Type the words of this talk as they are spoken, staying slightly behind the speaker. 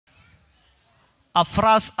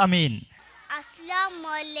അഫ്രാസ് അമീൻ.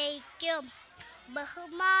 അസ്സലാമലൈക്കും.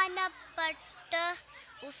 ബഹുമാനപ്പെട്ട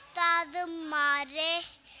ഉസ്താദുമാരെ,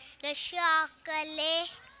 രക്ഷിതാക്കളെ,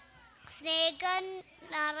 സ്നേഹം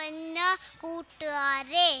നിറഞ്ഞ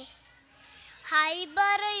കൂട്ടുകാരെ,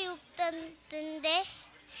 ഖൈബർ യുദ്ധത്തിൻ്റെ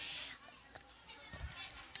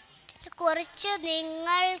കുറിച്ച്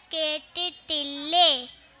നിങ്ങൾ കേട്ടിട്ടില്ലേ?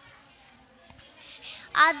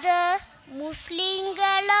 അത്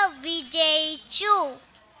മുസ്ലിങ്ങൾ വിജയിച്ചു.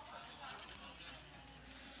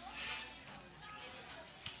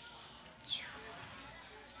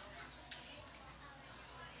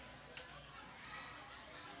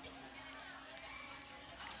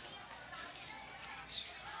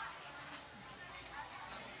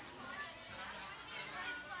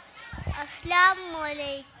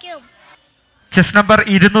 അസ്സലാമലൈക്കും. Chess number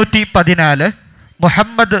 214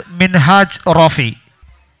 Muhammad Minhaj റോഫി.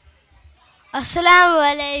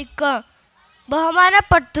 അസ്സലാമലൈക്കും.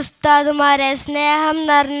 ബഹുമാനപ്പെട്ട ഉസ്താദുമാരെ, സ്നേഹം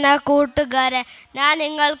നിറഞ്ഞ കൂട്ടുകാരെ, ഞാൻ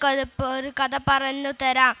നിങ്ങൾക്കൊരു കഥ പറഞ്ഞു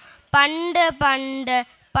തരാം.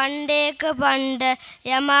 പണ്ടേക്ക് പണ്ട്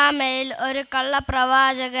യമാമയിൽ ഒരു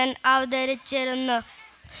കള്ളപ്രവാചകൻ അവതരിച്ചിരുന്നു.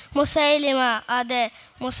 മുസൈലിമ, അതെ,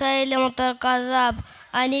 മുസൈലിമത്തുൽ കദ്ദാബ്,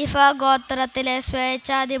 അനീഫ ഗോത്രത്തിലെ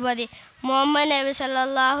സ്വേച്ഛാധിപതി. മുഹമ്മദ് നബി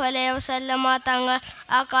സല്ലല്ലാഹു അലൈഹി വസല്ലമ തങ്ങൾ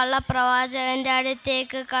ആ കള്ളപ്രവാചകൻ്റെ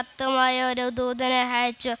അടുത്തേക്ക് കത്തുമായി ഒരു ദൂതനെ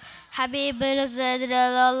അയച്ചു. ഹബീബ് ബിൻ സയ്യിദ്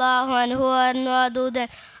റളിയല്ലാഹു അൻഹു ആയിരുന്നു ആ ദൂതൻ.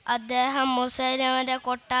 അദ്ദേഹം മുസൈലിമയുടെ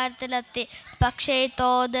കൊട്ടാരത്തിലെത്തി. പക്ഷേ ഈ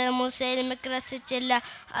തോത് മുസൈലിമയ്ക്ക് രസിച്ചില്ല.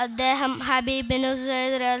 അദ്ദേഹം ഹബീബ് ബിൻ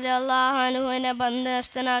സയ്യിദ് റളിയല്ലാഹു അൻഹുവിനെ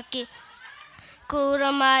ബന്ധനസ്ഥനാക്കി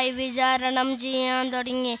ക്രൂരമായി വിചാരണം ചെയ്യാൻ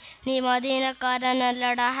തുടങ്ങി. നീ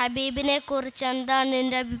മദീനക്കാരനല്ലടാ, ഹബീബിനെ കുറിച്ച് എന്താണ്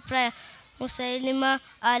നിന്റെ അഭിപ്രായം? മുസൈലിമ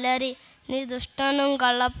അലറി, നീ ദുഷ്ടനും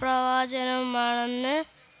കള്ളപ്രവാചകനുമാണെന്ന്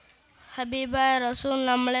ഹബീബായ റസൂൽ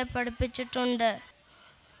നമ്മളെ പഠിപ്പിച്ചിട്ടുണ്ട്.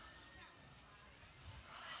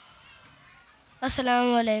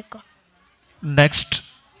 അസ്സലാമു അലൈക്കും. നെക്സ്റ്റ്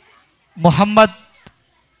മുഹമ്മദ്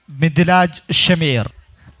മിദ്ലാജ് ഷമീർ.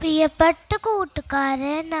 പ്രിയപ്പെട്ട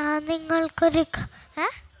കൂട്ടുകാരെ, ഞാൻ നിങ്ങൾക്കൊരു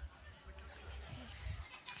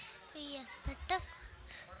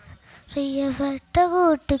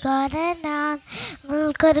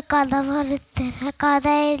കഥ പറഞ്ഞുതരാം.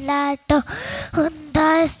 കഥയില്ലാട്ടോ,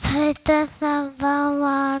 ഉണ്ടായ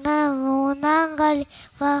സംഭവമാണ്. 3-ാം കളി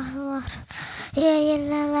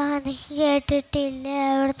കേട്ടിട്ടില്ല.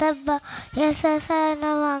 അവിടുത്തെ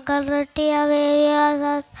മകൾ റൊട്ടിയ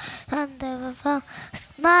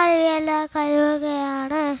മാറിയല്ല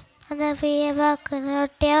കഴിയുകയാണ്. അത്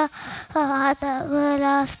പ്രിയവാക്കിനൊട്ടിയ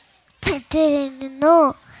തിരിഞ്ഞു.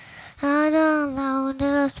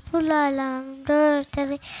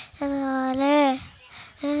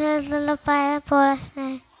 അതുപോലെ പഴയ പോലെ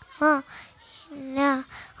സ്നേഹമോ ഇല്ല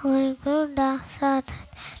ഒരിക്കലുണ്ടാ സാധന.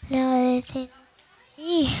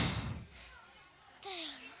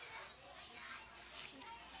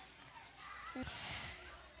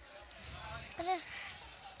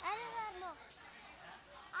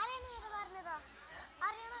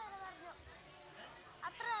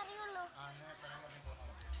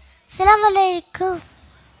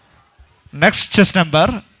 Next chess number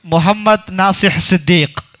Muhammad Nasih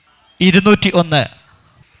Siddique 201.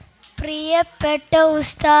 പ്രിയപ്പെട്ട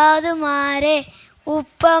ഉസ്താദുമാരെ,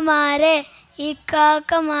 ഉപ്പമാരെ,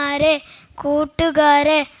 ഇക്കാക്കമാരെ,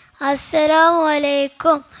 കൂട്ടുകാരെ, അസ്സലാമു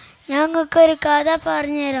അലൈക്കും. ഞങ്ങൾക്കൊരു കഥ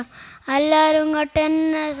പറഞ്ഞുതരാം. എല്ലാവരും ഇങ്ങോട്ട്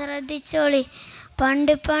തന്നെ ശ്രദ്ധിച്ചോളി.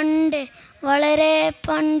 പണ്ട് വളരെ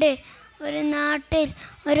പണ്ട് ഒരു നാട്ടിൽ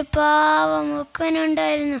ഒരു പാവം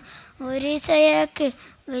മുക്കനുണ്ടായിരുന്നു. ഒരീസയാൾക്ക്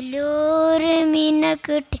വലിയൊരു മീനിനെ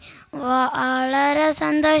കിട്ടി. വളരെ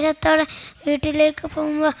സന്തോഷത്തോടെ വീട്ടിലേക്ക്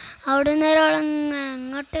പോകുമ്പോൾ അവിടുന്ന്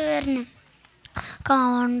ഒരാളങ്ങോട്ട് വരുന്നു.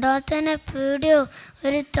 കണ്ടാൽ തന്നെ പേടിയോ,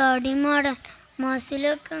 ഒരു തടിമാടൻ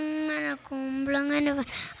മസിലൊക്കെ ഇങ്ങനെ കുമ്പിളങ്ങനെ.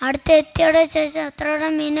 അടുത്തെത്തിയോടെ ചോദിച്ചാൽ അത്രയോടെ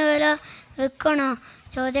മീന് വില വെക്കണോ?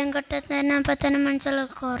 ചോദ്യം കേട്ടാൽ തന്നെ അപ്പം തന്നെ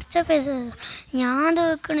മനസ്സിലാക്കി കുറച്ച് പൈസ ഞാൻ അത്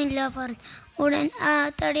വെക്കണില്ല പറഞ്ഞു. ഉടൻ ആ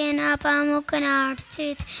തടിയൻ ആ പാമ്പുക്കനെ അടിച്ച്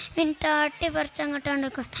പിന്നെ തട്ടി പറിച്ചങ്ങോട്ടാണ്ട്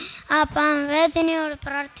വെക്കും. ആ പാമ്പ് വേദനയോട്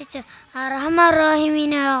പ്രാർത്ഥിച്ചു, റഹ്മാൻ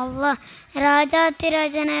റഹീമിനെ അല്ലാഹ്,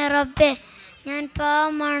 രാജാതിരാജനായ റബ്ബേ, ഞാൻ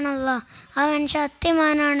പാവമാണല്ലോ, അവൻ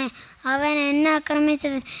ശക്തിമാനാണ്, അവൻ എന്നെ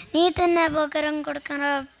ആക്രമിച്ചത് നീ തന്നെ പകരം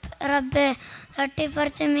കൊടുക്കണം റബ്ബേ.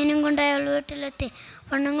 തട്ടിപ്പറിച്ച മീനും കൊണ്ട് അയാൾ വീട്ടിലെത്തി.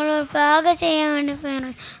 പെണ്ണുങ്ങളോട് പാകം ചെയ്യാൻ വേണ്ടി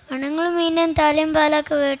പറഞ്ഞു. പെണ്ണുങ്ങൾ മീനും തലയും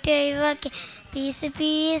പാലൊക്കെ വെട്ടി ഒഴിവാക്കി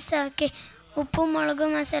പീസാക്കി ഉപ്പും മുളകും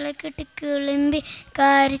മസാലയൊക്കെ ഇട്ട് കിളിമ്പി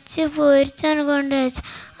കരിച്ച് പൊരിച്ചാണ് കൊണ്ടുവച്ചു.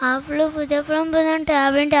 അവള് പുതിയപ്പളം പുതിയ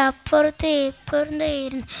അവളിൻ്റെ അപ്പുറത്ത് ഇപ്പുറത്ത്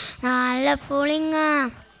ഇരുന്നു. നല്ല പുളിങ്ങ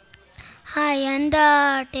എന്താ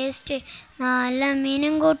ടേസ്റ്റ്, നല്ല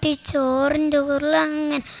മീനും കൂട്ടി ചോറിൻ്റെ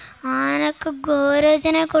ഉരുളങ്ങനെ ആനക്ക്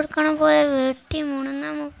ഗോരോചനെ കൊടുക്കണ പോലെ വെട്ടി മുണുങ്ങ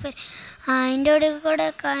മുപ്പര് അതിൻ്റെ കൂടെ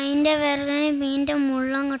കൈൻ്റെ വിരലിന് മീൻ്റെ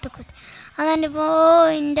മുള്ളങ്ങോട്ട് കുത്തി. അതെൻ്റെ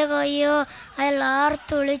എൻ്റെ കയ്യോ അയാൾ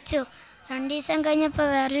ആർത്തുളിച്ചു. 2 ദിവസം കഴിഞ്ഞപ്പോൾ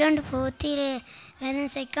വിരലുകൊണ്ട് പോത്തിയില്ലേ. വേദന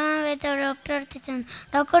സഹിക്കാൻ വയ്യാത്ത ഡോക്ടറെ അടുത്ത് ചെന്നു.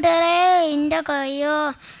 ഡോക്ടറെ എൻ്റെ കയ്യോ.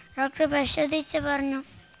 ഡോക്ടർ പരിശോധിച്ച് പറഞ്ഞു,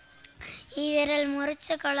 ഈ വിരൽ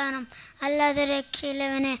മുറിച്ച് കളയണം, അല്ലാതെ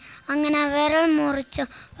രക്ഷയില്ലവനെ. അങ്ങനെ ആ വിരൽ മുറിച്ചു.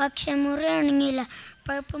 പക്ഷെ മുറി ഉണങ്ങിയില്ല.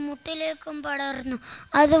 പഴുപ്പ് മുട്ടിലേക്കും പടർന്നു.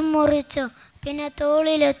 അതും മുറിച്ചു. പിന്നെ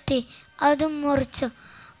തോളിലെത്തി. അതും മുറിച്ചു.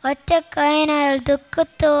 ഒറ്റക്കൈനയാൾ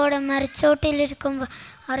ദുഃഖത്തോടെ മരച്ചോട്ടിലിരിക്കുമ്പോൾ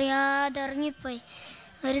അറിയാതെ ഇറങ്ങിപ്പോയി.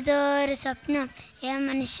 ഒരു സ്വപ്നം.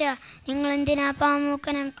 മനുഷ്യ, നിങ്ങൾ എന്തിനാ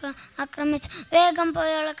പാമൂക്കനെ ആക്രമിച്ചു? വേഗം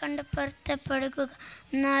പോയാളെ കണ്ട് പൊരുത്തപ്പെടുക,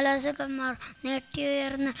 എന്നാൽ അസുഖം മാറും.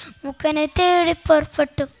 നെട്ടിയുയർന്ന് മൂക്കനെ തേടി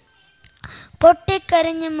പുറപ്പെട്ടു.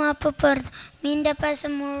 പൊട്ടിക്കരഞ്ഞ് മാപ്പ് പറഞ്ഞു. മീൻ്റെ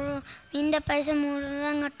പൈസ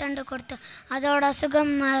മുഴുവൻ കട്ടണ്ട് കൊടുത്തു. അതോടെ അസുഖം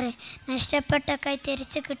മാറി. നഷ്ടപ്പെട്ട കൈ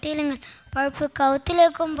തിരിച്ച് കിട്ടിയില്ലെങ്കിൽ പഴുപ്പ്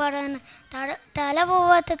കൗത്തിലേക്കും പടർന്ന് തല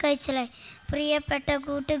പോവാത്ത കഴിച്ചിലായി. പ്രിയപ്പെട്ട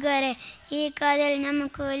കൂട്ടുകാരെ, ഈ കഥയിൽ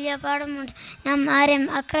നമുക്ക് വലിയ പാഠമുണ്ട്. നാം ആരെയും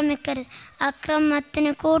ആക്രമിക്കരുത്,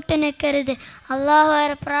 അക്രമത്തിന് കൂട്ടുനിൽക്കരുത്.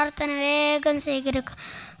 അള്ളാഹുവിൻ്റെ പ്രാർത്ഥന വേഗം സ്വീകരിക്കുക.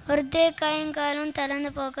 വെറുതെ കൈയും കാലും തലന്ന്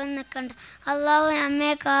പോകാൻ നിൽക്കണ്ട. അള്ളാഹു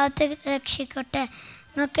നമ്മെ കാത്ത് രക്ഷിക്കട്ടെ.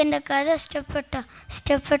 നിങ്ങൾക്ക് എൻ്റെ കഥ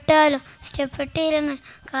ഇഷ്ടപ്പെട്ടില്ലെങ്കിൽ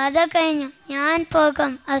കഥ കഴിഞ്ഞു, ഞാൻ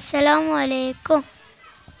പോകാം. അസ്സലാമു അലൈക്കും.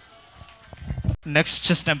 Next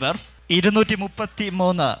chess number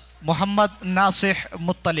 233 Muhammad Nasih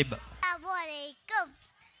Muthalib.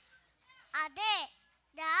 അതെ,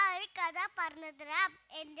 ഞാൻ ഒരു കഥ പറഞ്ഞു തരാം.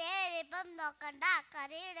 എൻ്റെ എളുപ്പം നോക്കണ്ട,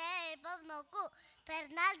 കഥയുടെ എളുപ്പം നോക്കൂ.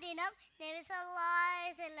 പെരുന്നാൾ ദിനം നബി സല്ലല്ലാഹു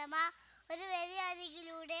അലൈഹി വസല്ലമ ഒരു വലിയ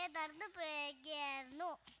അരികിലൂടെ നടന്നു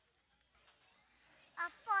പോവുകയായിരുന്നു.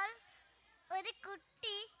 അപ്പോൾ ഒരു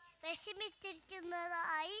കുട്ടി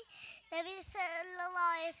വിഷമിച്ചിരിക്കുന്നതായി നബി സല്ലല്ലാഹു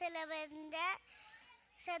അലൈഹി വസല്ലമയുടെ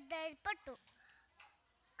ശ്രദ്ധയിൽപ്പെട്ടു.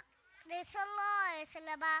 നബി സല്ലല്ലാഹു അലൈഹി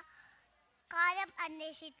വസല്ലമ കാര്യം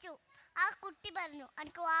അന്വേഷിച്ചു. ആ കുട്ടി പറഞ്ഞു,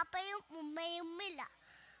 എനിക്ക് വാപ്പയും ഉമ്മയുമില്ല,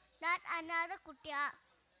 ഞാൻ അനാഥ കുട്ടിയാ.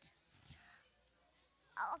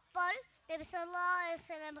 അപ്പോൾ നബി സല്ലല്ലാഹു അലൈഹി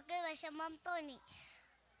വസല്ലമക്ക് വിഷമം തോന്നി.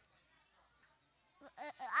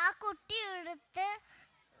 ആ കുട്ടിയെടുത്ത്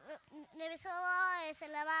നബി സല്ലല്ലാഹു അലൈഹി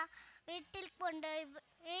വസല്ലമ വീട്ടിൽ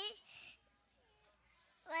കൊണ്ടുപോയി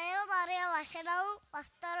വയറു നിറയെ ഭക്ഷണവും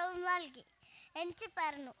വസ്ത്രവും നൽകി. എനിക്ക്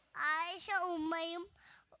പറഞ്ഞു, ആയിഷ ഉമ്മയും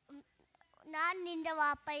ഞാൻ നിന്റെ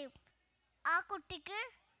വാപ്പയും. ആ കുട്ടിക്ക്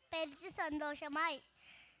പരിച്ച് സന്തോഷമായി.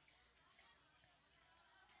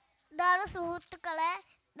 ഇതാണ് സുഹൃത്തുക്കളെ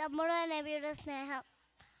നമ്മുടെ നബിയുടെ സ്നേഹം.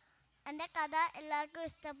 എൻ്റെ കഥ എല്ലാവർക്കും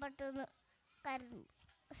ഇഷ്ടപ്പെട്ടു എന്ന് കരുതുന്നു.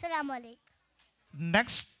 അസ്സലാമു അലൈക്കും.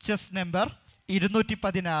 Next chess number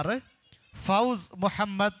 216 ഫൗസ്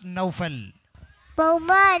Muhammad Naufal.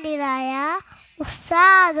 ബഹുമാനിയായ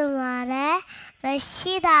ഉസ്താദുമാരെ,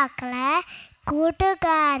 രക്ഷിതാക്കളെ,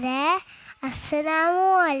 കൂട്ടുകാരെ, അസ്സലാമു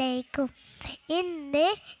അലൈക്കും. ഇന്ന്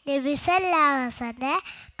നബി സല്ലല്ലാഹു അലൈഹി വസല്ലമയുടെ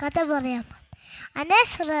കഥ പറയാം.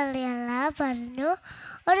 അനസ് റളിയല്ലാഹു പറഞ്ഞു,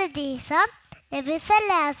 ഒരു ദിവസം നബി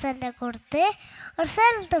സല്ലല്ലാഹു അലൈഹി വസല്ലമയുടെ കൊടുത്ത് ഒരു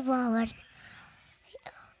സ്ഥലത്ത് പോവാൻ.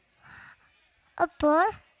 അപ്പോൾ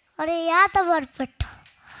ഒരു യാത്ര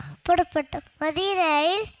പുറപ്പെട്ടു.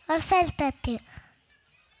 മദീനയിൽ ഒരു സ്ഥലത്തെത്തി.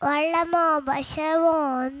 വെള്ളമോ ഭക്ഷണമോ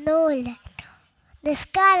ഒന്നുമില്ല.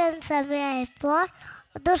 നിസ്കാരം സമയമായപ്പോൾ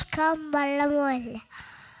ദുർഗം വെള്ളമോ ഇല്ല.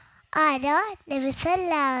 ആരോ നബി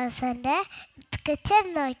സല്ലല്ലാഹു അലൈഹി വസല്ലമയുടെ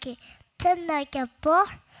ചെന്നോക്കിയപ്പോൾ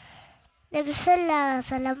നബി സല്ലല്ലാഹു അലൈഹി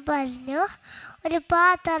വസല്ലം പറഞ്ഞു, ഒരു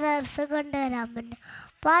പാത്രം എടുത്ത് കൊണ്ടുവരാൻ പറഞ്ഞു.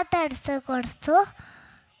 പാത്രം എടുത്ത് കൊടുത്തു.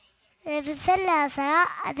 നബി സല്ലല്ലാഹു അലൈഹി വസല്ലം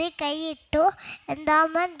അത് കൈയിട്ടു. എന്താ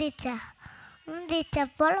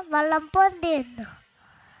മന്ദിച്ചപ്പോൾ വെള്ളം പൊന്തി വന്നു.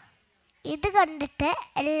 ഇത് കണ്ടിട്ട്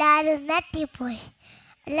എല്ലാവരും നെട്ടിപ്പോയി.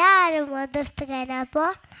 എല്ലാവരും എതിർത്ത് കഴിഞ്ഞപ്പോൾ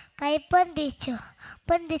കൈ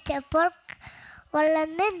പൊന്തിച്ചപ്പോൾ വെള്ളം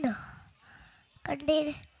നിന്നു.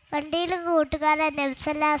 കണ്ടിയിലും കൂട്ടുകാരൻ നബി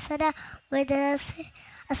സല്ലല്ലാഹു അലൈഹി വസല്ലം.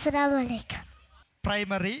 അസ്സലാമു അലൈക്കും.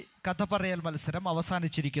 പ്രൈമറി കഥ പറയൽ മത്സരം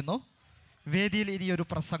അവസാനിച്ചിരിക്കുന്നു. വേദിയിൽ ഇനിയൊരു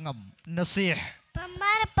പ്രസംഗം. നസീഹ്.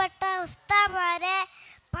 ബഹുമാനപ്പെട്ട ഉസ്താദുമാരെ,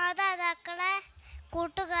 മാതാപിതാക്കളെ,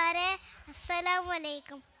 കൂട്ടുകാരെ, അസ്സലാമു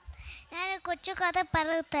അലൈക്കും. ഞാനൊരു കൊച്ചു കഥ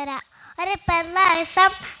പറഞ്ഞു തരാം. ഒരു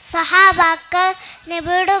ദിവസം സഹാബാക്കൾ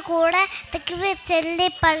നബിയുടെ കൂടെ തക്ബീർ ചൊല്ലി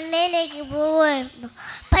പള്ളിയിലേക്ക് പോവുമായിരുന്നു.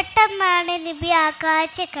 പെട്ടെന്നാണ് നബി ആ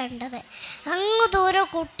കാഴ്ച കണ്ടത്. അങ്ങ് ദൂരെ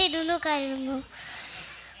കുട്ടി ഇരുന്നു കരയുന്നു.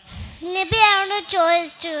 നബി അവനോട്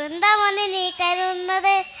ചോദിച്ചു, എന്താ മോനെ നീ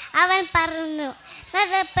കരുതുന്നത്? അവൻ പറഞ്ഞു,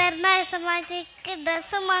 പെരുന്നാൾ സമാജിക്ക്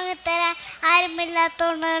ഡ്രസ്സ് വാങ്ങിത്തരാൻ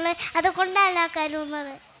ആരുമില്ലാത്തതുകൊണ്ടാണ്, അതുകൊണ്ടാണ് ഞാൻ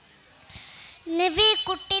കരുതുന്നത്. നബി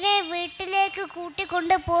കുട്ടിനെ വീട്ടിലേക്ക്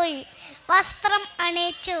കൂട്ടിക്കൊണ്ടു പോയി വസ്ത്രം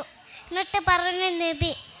അണിയിച്ചു. എന്നിട്ട് പറഞ്ഞു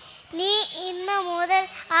നബി, നീ ഇന്ന് മുതൽ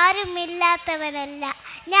ആരുമില്ലാത്തവനല്ല,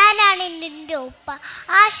 ഞാനാണ് നിൻ്റെ ഉപ്പ,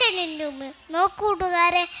 ആശ നിൻ്റെ ഉമ്മ.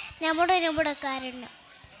 നോക്കൂട്ടുകാരെ, നമ്മുടെ കാരുണ്യം.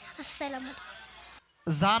 അസ്സലാമു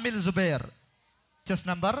സാമിൽ സുബൈർ, ചെസ്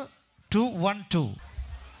നമ്പർ 212.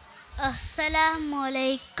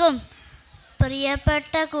 അസ്സലാമലൈക്കും.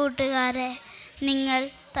 പ്രിയപ്പെട്ട കൂട്ടുകാരെ, നിങ്ങൾ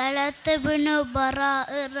തലത്ത് ബിനു ബറാ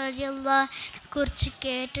റളിയല്ലാഹുവിനെ കുറിച്ച്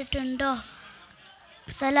കേട്ടിട്ടുണ്ടോ?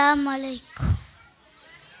 അസ്സലാമലൈക്കും.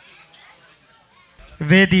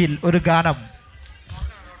 വേദിയിൽ ഒരു ഗാനം,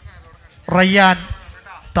 റയ്യാൻ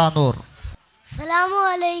താനൂർ. അസ്സലാമു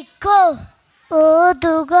അലൈക്കും.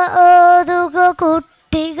 ഓതുക ഓതുക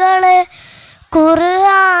കുട്ടികളെ,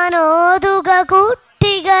 ഖുർആൻ ഓതുക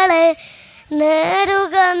കുട്ടികളെ,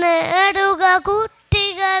 നേടുക നേടുക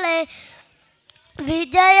കുട്ടികളെ,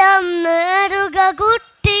 വിജയം നേടുക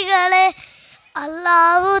കുട്ടികളെ.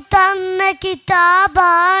 അല്ലാഹു തന്ന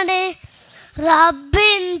കിതാബാണ്,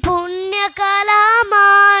 റബ്ബിൻ പുണ്യകലാമാണ്,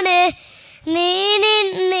 നീനിൻ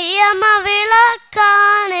നിയമവിളക്കാണ്,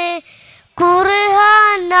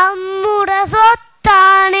 ഖുർആൻ നമ്മുടെ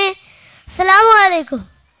സ്വത്താണ്. അസ്സലാമു അലൈക്കും.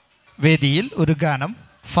 വേദിയിൽ ഒരു ഗാനം,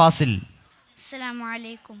 ഫാസിൽ.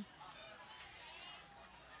 അസ്സലാമലൈക്കും.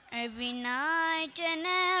 Every night and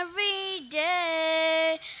every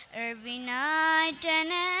day, every night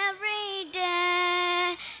and every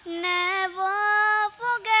day, never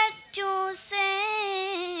forget to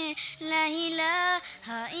say La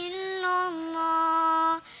ilaha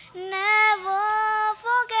illallah. Never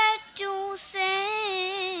forget to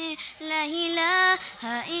say La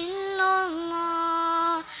ilaha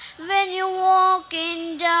illallah. When you're walking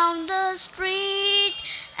down the street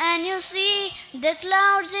and you see the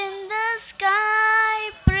clouds in the sky,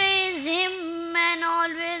 praise Him and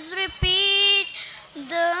always repeat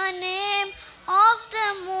the name of the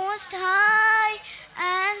Most High,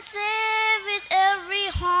 and say with every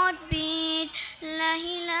heartbeat La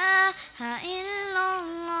ilaha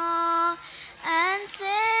illallah, and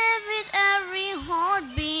say with every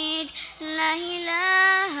heartbeat La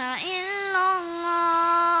ilaha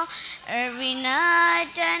illallah. Every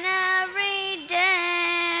night and every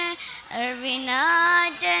day, every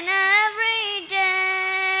night and every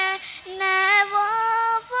day, never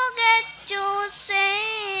forget to say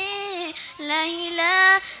La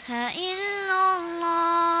ilaha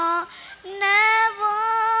illallah. Never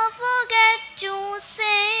forget to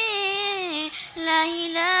say La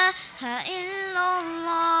ilaha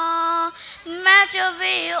illallah. Matter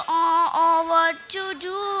where you are or what you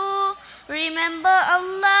do, remember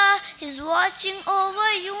Allah is watching over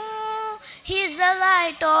you. He's the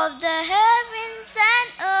light of the heavens and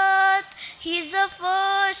earth. He's the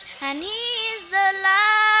first and He is the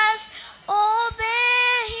last.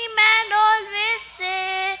 Obey Him and always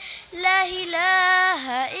say La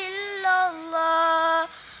ilaha illallah.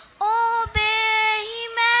 Obey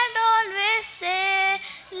Him and always say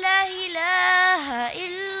La ilaha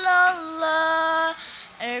illallah.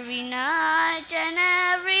 Every night and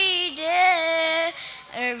every day,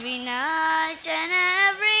 every night and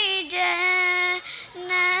every day,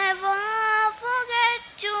 never forget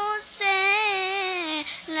to say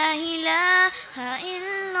La ilaha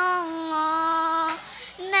illallah.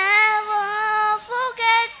 Never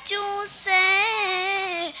forget to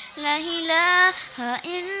say La ilaha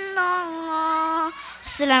illallah.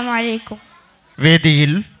 Assalamu alaikum.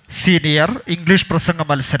 വേദിയിൽ senior English പ്രസംഗ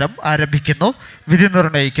മത്സരം ആരംഭിക്കുന്നു. വിധി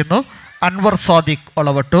നിർണ്ണയിക്കുന്നു Anwar Sadiq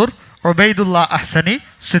Olavattur, Ubaidullah Ahsani,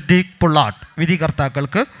 Siddique Pullatt.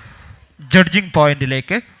 വിധികർത്താക്കൾക്ക് judging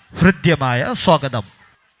പോയിന്റിലേക്ക് ഹൃദ്യമായ സ്വാഗതം.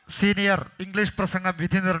 Senior English പ്രസംഗം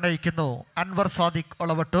വിധി നിർണ്ണയിക്കുന്നു അൻവർ സാദിഖ്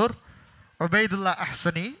ഒളവട്ടൂർ, ഉബൈദുള്ള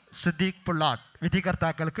അഹ്സനി, സിദ്ദീഖ് പുള്ളാട്ട്.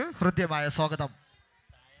 വിധികർത്താക്കൾക്ക് ഹൃദ്യമായ സ്വാഗതം.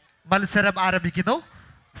 മത്സരം ആരംഭിക്കുന്നു.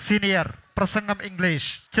 സീനിയർ പ്രസംഗം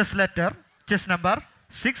English, chess letter, chess number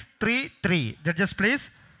 633. Judges please.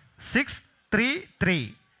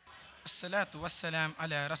 633. الصلاة والسلام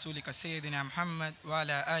على رسولك سيدنا محمد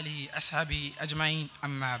وعلى آله أصحابه أجمعين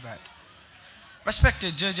أما بعد.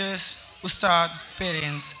 Respected judges, Ustad,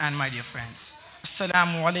 parents and my dear friends,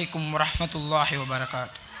 Assalamu alaikum wa rahmatullahi wa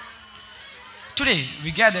barakatuh. Today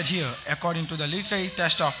we gathered here according to the literary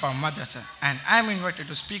test of our madrasa, and I am invited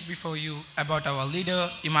to speak before you about our leader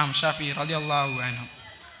Imam Shafi radiallahu anhu.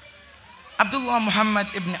 Abdullah Muhammad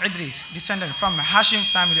ibn Idris, descendant from a Hashim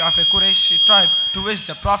family of a Quraysh tribe to which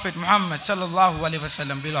the Prophet Muhammad sallallahu alaihi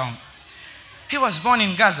wasallam belonged. He was born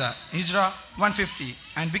in Gaza, Hijrah 150,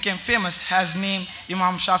 and became famous as named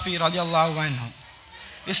Imam Shafi radiallahu anhu.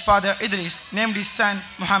 His father Idris named his son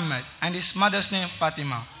Muhammad and his mother's name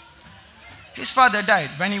Fatima. His father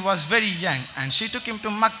died when he was very young, and she took him to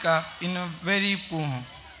Mecca in a very poor home.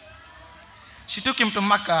 She took him to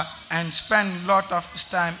Mecca and spent a lot of his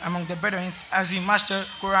time among the Bedouins as he mastered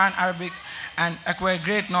Quran, Arabic, and acquired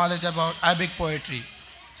great knowledge about Arabic poetry.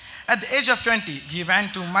 At the age of 20, he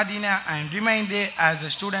went to Medina and remained there as a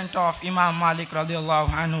student of Imam Malik radiallahu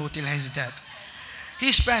anhu till his death.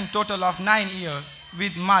 He spent a total of 9 years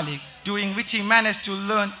with Malik, during which he managed to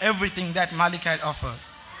learn everything that Malik had offered.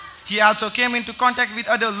 He also came into contact with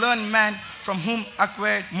other learned men from whom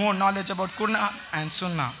acquired more knowledge about Quran and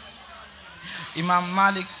Sunnah.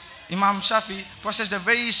 Imam Shafi possessed a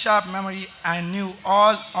very sharp memory and knew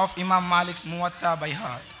all of Imam Malik's Muwatta by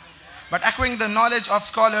heart. But acquiring the knowledge of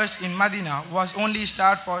scholars in Medina was only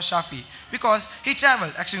start for Shafi, because he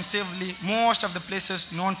traveled extensively most of the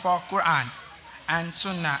places known for Quran and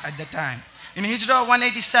Sunnah at the time. In Hijrah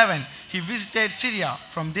 187, he visited Syria.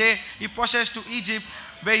 From there, he passed to Egypt,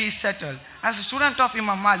 where he settled. As a student of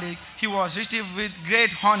Imam Malik, he was received with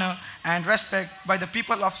great honor and respect by the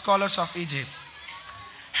people of scholars of Egypt.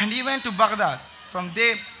 And he went to Baghdad. From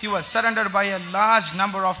there, he was surrounded by a large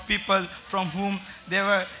number of people from whom they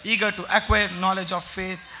were eager to acquire knowledge of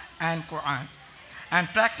faith and Quran, and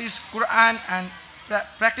practice Quran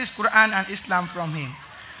and Islam from him.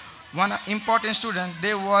 One important student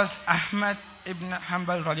there was Ahmad ibn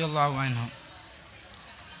Hanbal radiallahu anhu.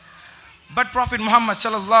 But Prophet Muhammad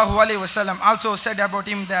sallallahu alaihi wasallam also said about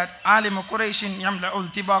him that Alimu Qurayshin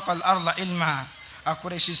yamla'ul tibaq al-arla ilma. A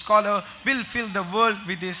Qurayshi scholar will fill the world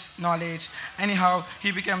with this knowledge. Anyhow,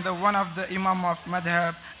 he became the one of the Imam of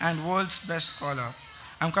Madhab and world's best scholar.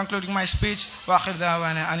 I'm concluding my speech. Wa akhir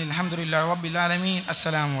da'wana anil hamdulillahi rabbil alameen.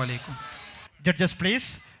 Assalamu alaikum. Judges,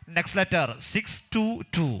 please. Next letter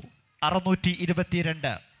 622.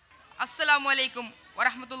 622. Assalamu alaikum wa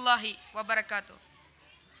rahmatullahi wa barakatuh.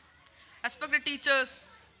 Respected teachers,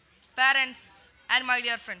 parents, and my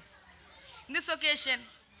dear friends. In this occasion,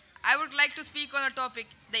 I would like to speak on the topic,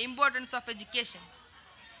 the importance of education.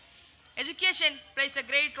 Education plays a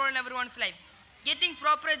great role in everyone's life. Getting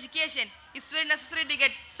proper education is very necessary to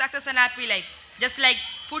get success and happy life. Just like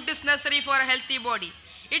food is necessary for a healthy body.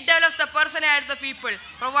 It develops the personality of the people,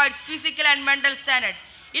 provides physical and mental standard.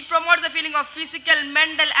 It promotes the feeling of physical,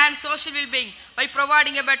 mental, and social well-being by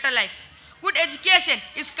providing a better life. Good education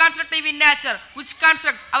is constructive in nature, which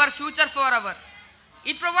constructs our future forever.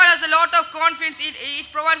 It provides us a lot of confidence. It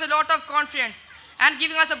provides a lot of confidence and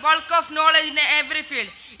giving us a bulk of knowledge in every field.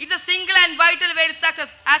 It's a single and vital way to success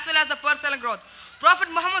as well as the personal growth. Prophet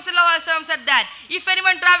Muhammad ﷺ said that if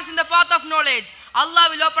anyone travels in the path of knowledge, Allah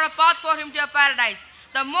will open a path for him to a paradise.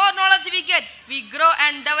 The more knowledge we get, we grow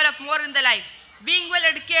and develop more in the life. Being well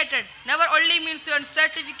educated never only means to earn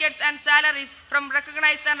certificates and salaries from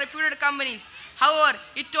recognized and reputed companies. However,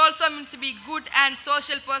 it also means to be good and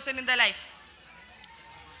social person in the life.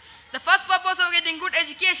 The first purpose of getting good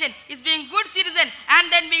education is being good citizen and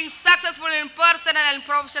then being successful in personal and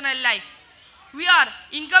professional life. We are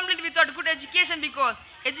incomplete without good education because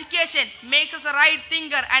education makes us a right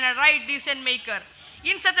thinker and a right decision maker.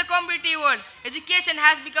 In such a competitive world, education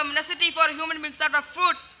has become necessity for human beings out of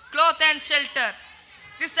food, cloth and shelter.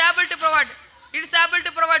 It is able to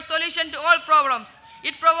provide solution to all problems.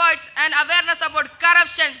 It provides an awareness about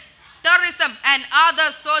corruption, terrorism and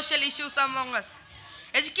other social issues among us.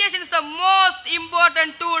 Education is the most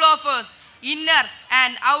important tool of us, inner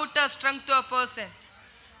and outer strength to a person.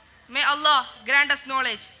 May Allah grant us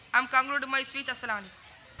knowledge. I am concluding my speech. Assalamu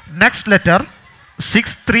alaikum. Next letter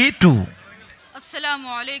 632.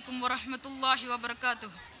 Assalamu alaikum wa rahmatullahi wa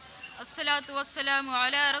barakatuh. Assalatu wassalamu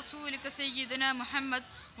ala rasulika sayyidina Muhammad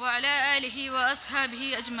wa ala alihi wa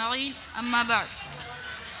ashabihi ajma'in, amma ba'd.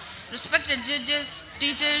 Respected judges,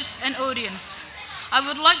 teachers and audience, I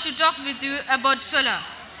would like to talk with you about Salah.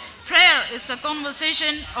 Prayer is a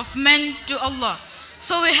conversation of men to Allah.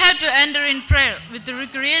 So we have to enter in prayer with the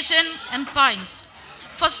recreation and pines.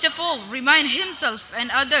 First of all, remind himself and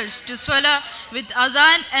others to Salah with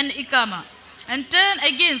adhan and ikama, and turn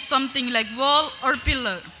against something like wall or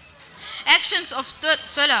pillar. Actions of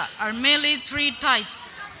Salah are mainly 3 types: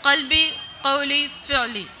 qalbi, qawli,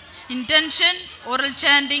 fi'li. Intention, oral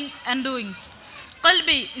chanting and doings.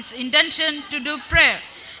 Qalbi is intention to do prayer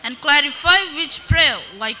and clarify which prayer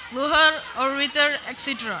like luhar or witr,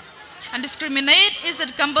 etc. And discriminate is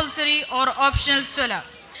it compulsory or optional salah.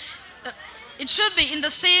 It should be in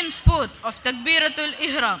the same spot of takbiratul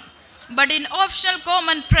ihram. But in optional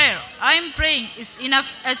common prayer, I am praying is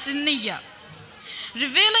enough as in niyyah.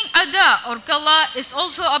 Revealing ada or kala is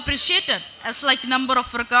also appreciated as like number of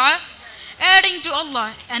rak'ah, adding to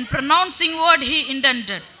Allah and pronouncing what He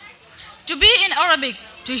intended. To be in Arabic,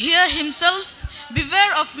 to hear himself,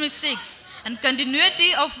 beware of mistakes, and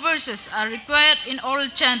continuity of verses are required in oral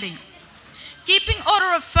chanting. Keeping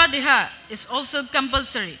order of Fatiha is also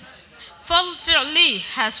compulsory. Fal fi'li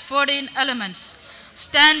has 14 elements: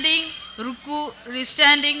 standing, ruku,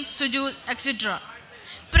 restanding, sujud, etc.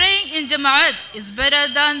 Praying in Jama'at is better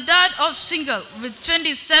than that of single with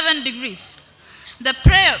 27 degrees. The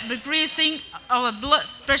prayer decreasing our blood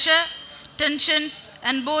pressure, tensions,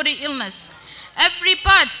 and body illness. Every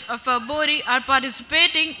parts of our body are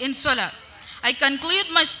participating in Salah. I conclude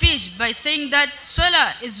my speech by saying that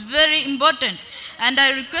Salah is very important and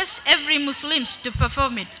I request every Muslims to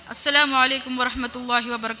perform it. Assalamu alaikum wa rahmatullahi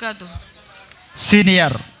wa barakatuh.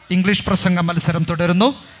 Senior English Prasanga Malsaram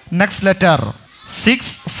Tudurunu. Next letter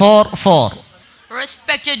 644.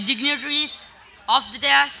 Respected dignitaries of the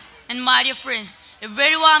dais and my dear friends, a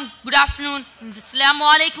very warm good afternoon. Assalamu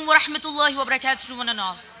alaikum wa rahmatullahi wa barakatuh to one and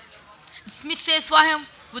all. It's me says for him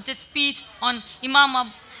with a speech on Imam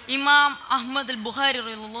Ahmad al-Bukhari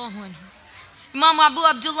radiallahu anhu. Imam Abu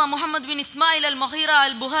Abdullah Muhammad bin Ismail al-Mughira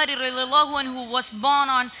al-Bukhari radiallahu anhu was born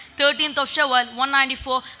on 13th of Shawwal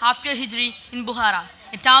 194 after Hijri in Bukhara,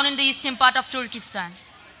 a town in the eastern part of Turkestan.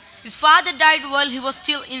 His father died while he was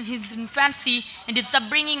still in his infancy, and his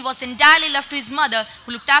upbringing was entirely left to his mother,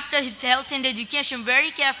 who looked after his health and education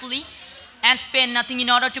very carefully and spared nothing in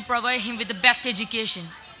order to provide him with the best education.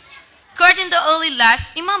 Caught in the early life,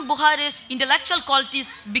 Imam Bukhari's intellectual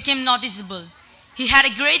qualities became noticeable. He had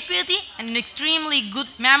a great piety and an extremely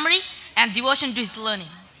good memory and devotion to his learning.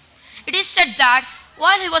 It is said that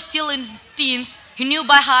while he was still in his teens, he knew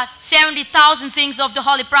by heart 70,000 sayings of the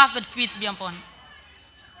Holy Prophet, peace be upon him.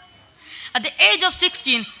 At the age of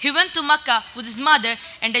 16, he went to Mecca with his mother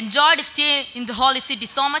and enjoyed his stay in the holy city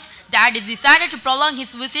so much that he decided to prolong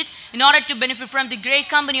his visit in order to benefit from the great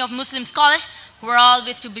company of Muslim scholars who were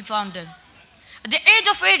always to be found there. At the age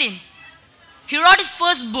of 18, he wrote his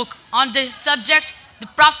first book on the subject, the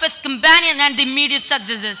Prophet's Companion and the Immediate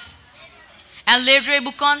Successors, and later a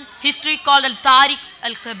book on history called Al-Tariq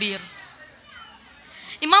Al-Kabir.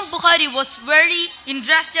 Imam Bukhari was very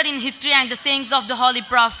interested in history and the sayings of the Holy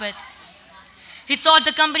Prophet. He sought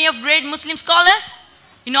the company of great Muslim scholars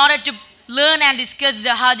in order to learn and discuss the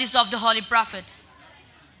hadiths of the Holy Prophet.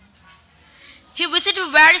 He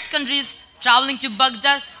visited various countries, traveling to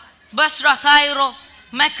Baghdad, Basra, Cairo,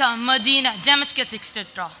 Mecca, Medina, Damascus,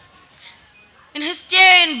 etc. In his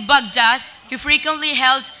stay in Baghdad, he frequently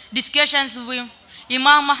held discussions with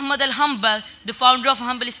Imam Ahmad al-Hanbal, the founder of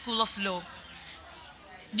Hanbali School of Law.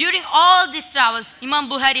 During all these travels, Imam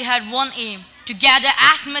Bukhari had one aim: to gather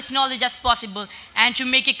as much knowledge as possible and to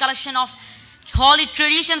make a collection of holy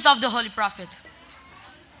traditions of the Holy Prophet.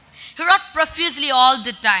 He wrote profusely all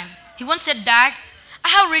the time. He once said that, I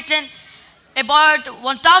have written about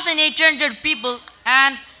 1,800 people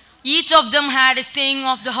and each of them had a saying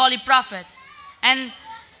of the Holy Prophet, and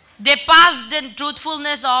they passed the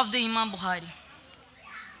truthfulness of the Imam Bukhari.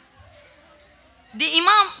 The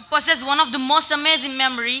Imam possessed one of the most amazing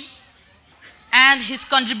memory, and his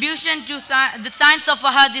contribution to the science of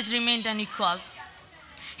hadith remained unequaled.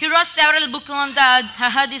 He wrote several books on the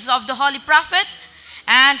hadiths of the Holy Prophet,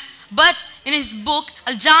 but in his book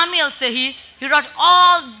Al-Jami al-Sahih, he wrote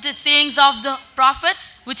all the sayings of the Prophet,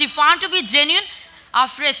 which he found to be genuine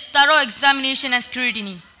after a thorough examination and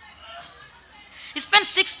scrutiny. He spent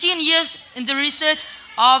 16 years in the research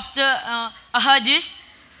of the hadith,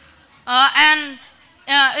 and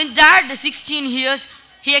in that 16 years,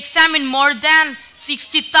 he examined more than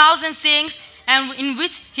 60,000 sayings, and in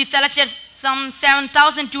which he selected some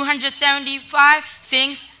 7,275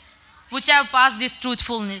 sayings which have passed this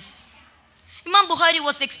truthfulness. Imam Bukhari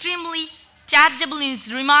was extremely charitable in his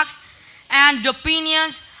remarks and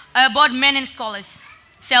opinions about men and scholars.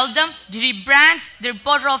 Seldom did he brand the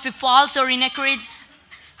reporter of a false or inaccurate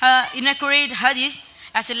hadith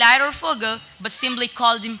as a liar or forger, but simply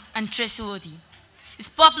called him untrustworthy. His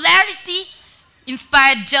popularity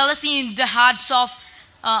inspired jealousy in the hearts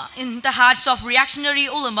of reactionary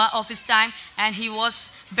ulama of his time, and he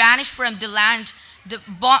was banished from the land, the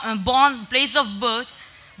born place of birth,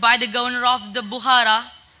 by the governor of the Bukhara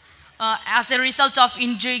as a result of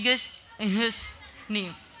intrigues in his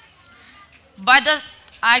name. By that,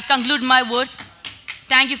 I conclude my words.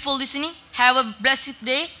 Thank you for listening. Have a blessed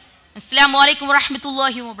day. Assalamu alaikum wa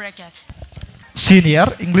rahmatullahi wa barakatuh.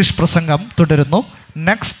 Senior English Prasangam Tudurunu.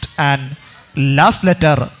 Next and last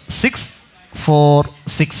letter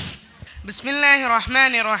 646.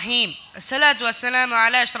 Bismillahirrahmanirrahim. Assalatu wassalamu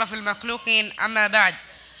ala ashrafil makhluqin amma ba'd.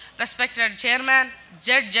 Respected chairman,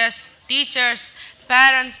 judges, teachers,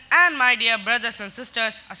 parents and my dear brothers and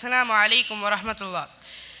sisters, Assalamu alaikum wa rahmatullah.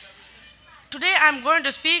 Today I am going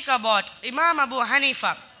to speak about Imam Abu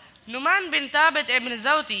Hanifa. Numan bin Thabit ibn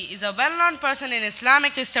Zawti is a well-known person in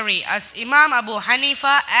Islamic history as Imam Abu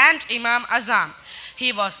Hanifa and Imam Azam.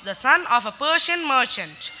 He was the son of a Persian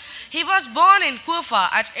merchant. He was born in Kufa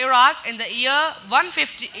at Iraq in the year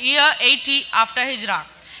 80 after Hijrah.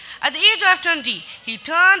 At the age of 20, he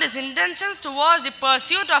turned his intentions towards the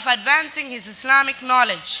pursuit of advancing his Islamic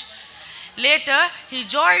knowledge. Later, he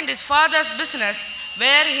joined his father's business,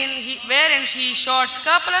 wherein he showed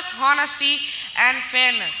scrupulous honesty and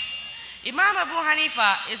fairness. Imam Abu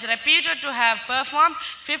Hanifa is reputed to have performed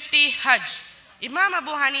 50 Hajj. Imam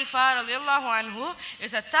Abu Hanifa radiallahu anhu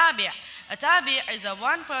is a tabi'. A tabi' is a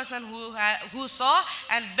one person who saw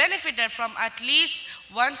and benefited from at least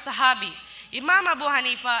one sahabi. Imam Abu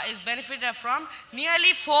Hanifa is benefited from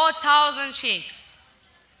nearly 4,000 sheikhs.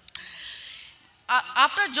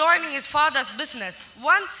 After joining his father's business,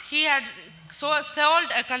 once he had sold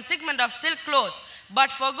a consignment of silk cloth,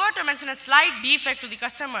 but forgot to mention a slight defect to the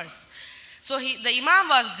customers. So the Imam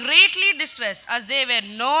was greatly distressed as there were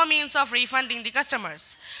no means of refunding the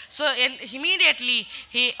customers. So immediately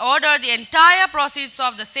he ordered the entire proceeds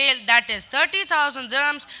of the sale, that is 30,000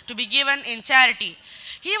 dirhams, to be given in charity.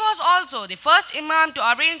 He was also the first Imam to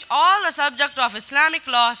arrange all the subject of Islamic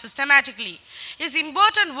law systematically. His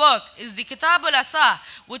important work is the Kitab al-Asa,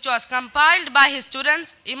 which was compiled by his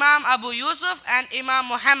students Imam Abu Yusuf and Imam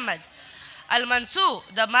Muhammad. Al-Mansur,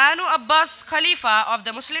 the Banu Abbas Khalifa of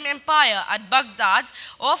the Muslim Empire at Baghdad,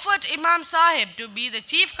 offered Imam Sahib to be the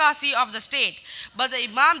chief Qasi of the state, but the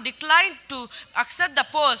Imam declined to accept the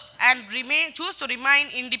post and chose to remain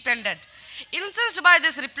independent. Incensed by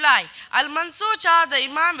this reply, Al-Mansur charged the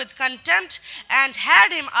Imam with contempt and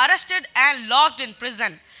had him arrested and locked in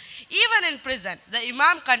prison. Even in prison, the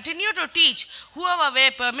Imam continued to teach whoever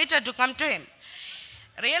were permitted to come to him.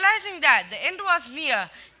 Realizing that the end was near,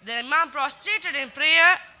 the Imam prostrated in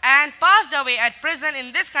prayer and passed away at prison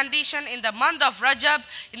in this condition in the month of Rajab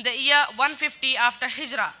in the year 150 after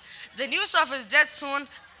Hijrah. The news of his death soon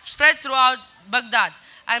spread throughout Baghdad.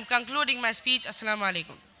 I am concluding my speech. Assalamu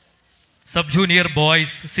alaikum. Sub-junior boys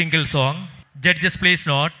single song. Judges please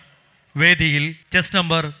note. Vediyil chess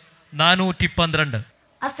number 412.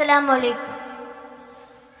 Assalamu alaikum.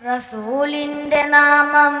 റസൂലിൻ്റെ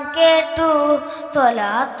നാമം കേട്ടു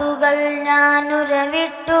സ്വലാത്തുകൾ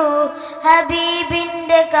ഞാനുരവിട്ടു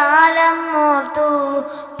ഹബീബിൻ്റെ കാലം ഓർത്തു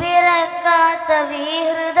പിറക്കാത്ത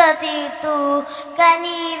വിഹൃത തീർത്തു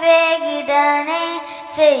കനിവേകിടണേ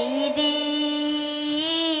സെയ്തി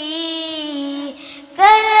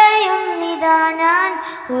കരയുന്നിതാ ഞാൻ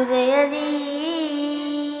ഉദയതീ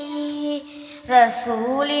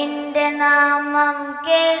റസൂലിൻ്റെ നാമം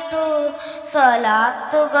കേട്ടു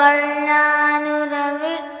സ്വലാത്തുകൾ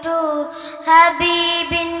ഞാനുരവിട്ടു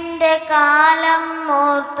ഹബീബിൻ്റെ കാലം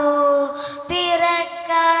ഓർത്തു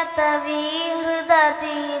പിറക്കാത്ത വിഹൃത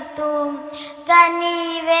തീർത്തു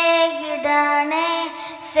കനിവേകിടണേ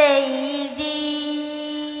സെയ്തി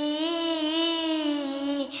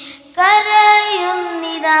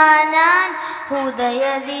കരയുന്നിതാ ഞാൻ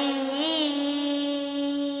ഹൃദയതീ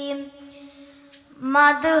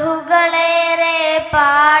മധുഹുകളേറെ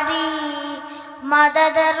പാടി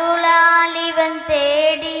മദദരുളാലിവൻ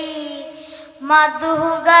തേടി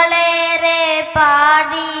മധുഹുകളേറെ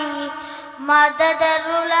പാടി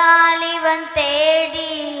മദദരുളാലിവൻ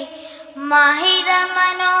തേടി മഹിത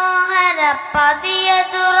മനോഹര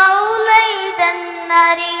പതിയതു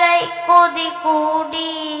റൗലൈതന്നരികൈ കൊതി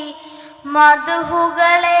കൂടി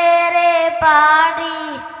മധുഹുകളേറെ പാടി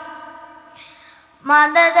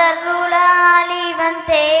മദദരുളാലിവൻ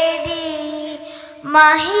തേടി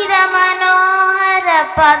മഹിത മനോഹര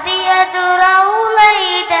പതിയതു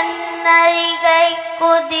റൗലൈതന്നരികൈ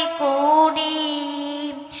കൊതി കൂടി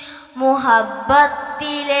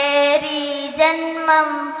മുഹബ്ബത്തിലേറി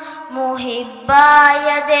ജന്മം മുഹിബ്ബായതേറെ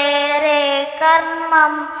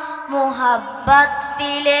കർമ്മം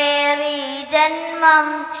മുഹബ്ബത്തിലേറി ജന്മം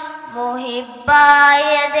മുഹിബ്ബായതേറെ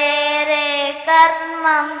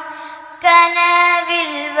കർമ്മം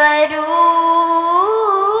കനവിൽ വരൂ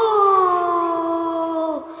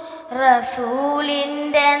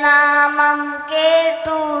റസൂലിൻ്റെ നാമം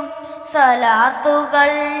കേട്ടു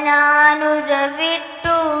സ്വലാത്തുകൾ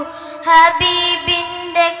ഞാനുരവിട്ടു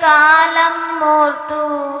ഹബീബിൻ്റെ കാലം ഓർത്തു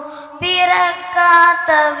പിറക്കാത്ത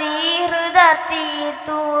വിഹൃത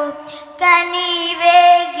തീർത്തു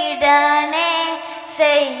കനിവേകിടണേ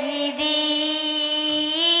സെയ്തി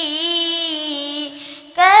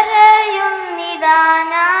കരയു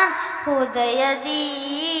ഹൃദയദീ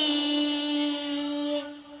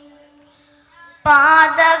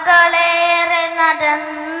പാതകളേറെ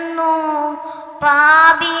നടന്നു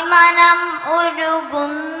പാപിമനം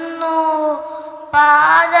ഉരുകുന്നു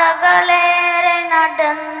പാതകളേറെ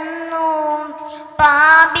നടന്നു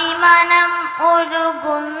പാപിമനം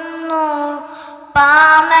ഒഴുകുന്നു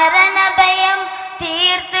പാമരനഭയം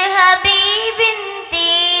തീർത്ത് ഹബീബിൻ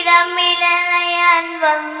തീരമിലനയാൻ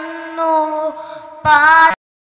വന്നു